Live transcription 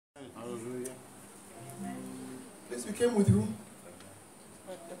Please, we came with who?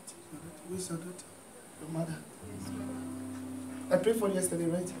 Where's your daughter? Your mother? I prayed for you yesterday,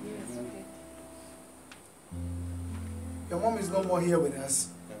 right? Yes, okay. Your mom is no more here with us.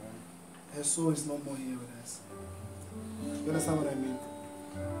 Her soul is no more here with us. You understand what I mean?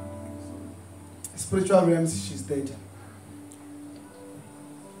 Spiritual realms, she's dead.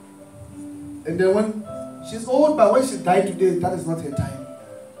 And then when she's old, but when she died today, that is not her time.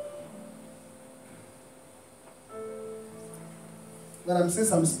 But I'm seeing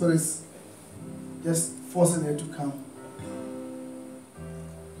some spirits just forcing her to come.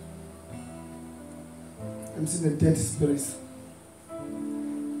 I'm seeing the dead spirits.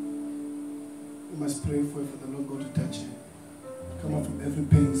 We must pray for the Lord God to touch her. Come out from every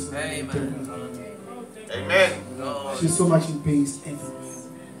pain. So Amen. Amen. She's so much in pain everywhere.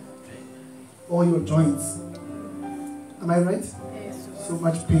 All your joints. Am I right? Yes. So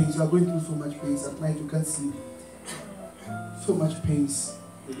much pain. You are going through so much pain. At night you can't sleep. So much pain.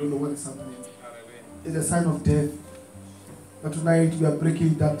 You don't know what is happening. It's a sign of death. But tonight we are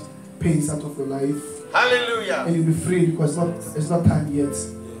breaking that pain out of your life. Hallelujah. And you'll be free because it's not time yet.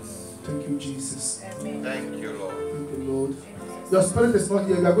 Thank you, Jesus. Amen. Thank you, Lord. Thank you, Lord. Your spirit is not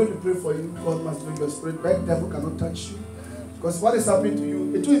here. We are going to pray for you. God must bring your spirit back. The devil cannot touch you. Because what is happening to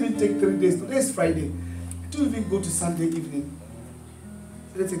you, it will even take 3 days. Today is Friday. It will even go to Sunday evening.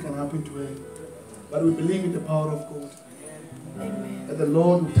 Anything can happen to her. But we believe in the power of God. Amen. That the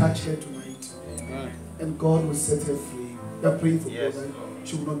Lord will touch her tonight. Amen. And God will set her free. We are praying for God. Right?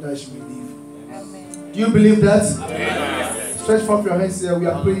 She will not die, she will live. Amen. Do you believe that? Amen. Stretch forth your hands here. We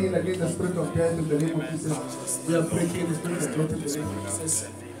are praying against the spirit of death in the name of Jesus. We are breaking the spirit of death in the name of Jesus.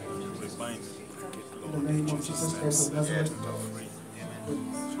 In the name of Jesus Christ of Nazareth.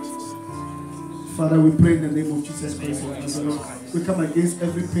 Father, we pray in the name of Jesus Christ of Nazareth. We come against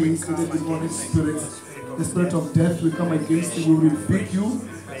every pain, every demonic spirit. The spirit of death, we come against you. We rebuke you.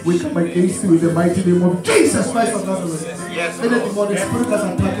 We come against you in the mighty name of Jesus Christ of Nazareth. Any demonic spirit that's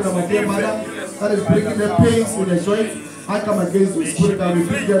attacking our dear mother, that is breaking the pains in the joint, I come against the spirit that will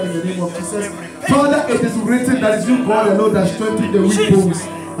rebuke them in the name of Jesus. Father, it is written that it's you, God, the Lord, that strengthens the weak bones.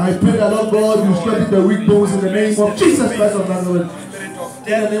 I pray that, Lord God, you strengthen the weak bones in the name of Jesus Christ of Nazareth.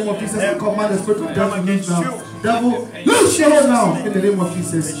 In the name of Jesus, I command the spirit of death to lose now. Devil, loose your hold now in the name of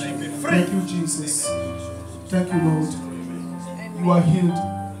Jesus. Thank you, Jesus. Thank you, Lord. You are healed.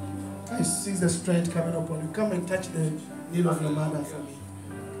 I see the strength coming upon you. Come and touch the nail of your mother for me.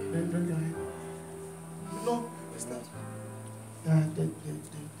 Bring your hand. No, what's that? The nail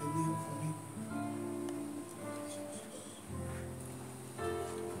for me.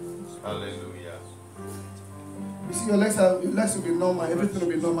 Hallelujah. You see, your legs will be normal. Everything will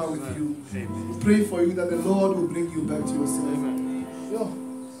be normal with you. We pray for you that the Lord will bring you back to yourself. Yo.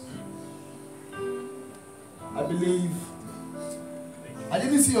 I believe. I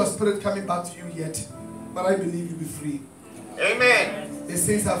didn't see your spirit coming back to you yet, but I believe you'll be free. Amen. The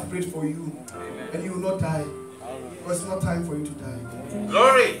saints have prayed for you, and you will not die. Because it's not time for you to die.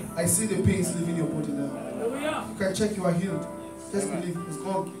 Glory. I see the pains leaving your body now. You can check you are healed. Just believe it's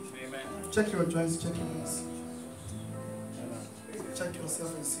gone. Check your joints, check your hands. Check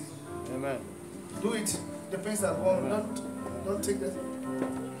yourself and see. Amen. Do it. The pains are gone. Don't take that.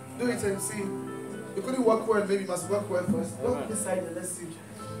 Do it and see. You couldn't work well, maybe you must work well first. Look this side and let's see.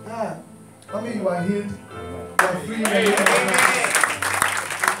 How many you are healed? You are free.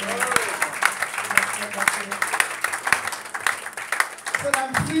 Said,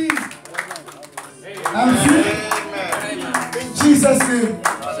 I'm free. I'm free. In Jesus' name.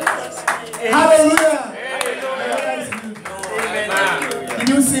 Hallelujah. Can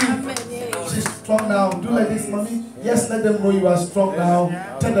you see? She's strong now. Do like this, mommy. Yes, let them know you are strong now.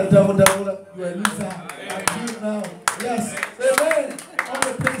 Tell the devil you are a loser. I'm healed now. Yes. Amen. All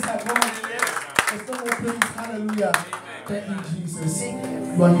the pains are gone. There's no more pains. Hallelujah. Thank you, Jesus.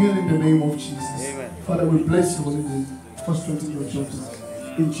 You are healed in the name of Jesus. Amen. Father, we bless you holy name for strengthening your children.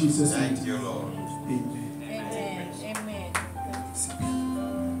 In Jesus' name. Thank you, Lord. Amen.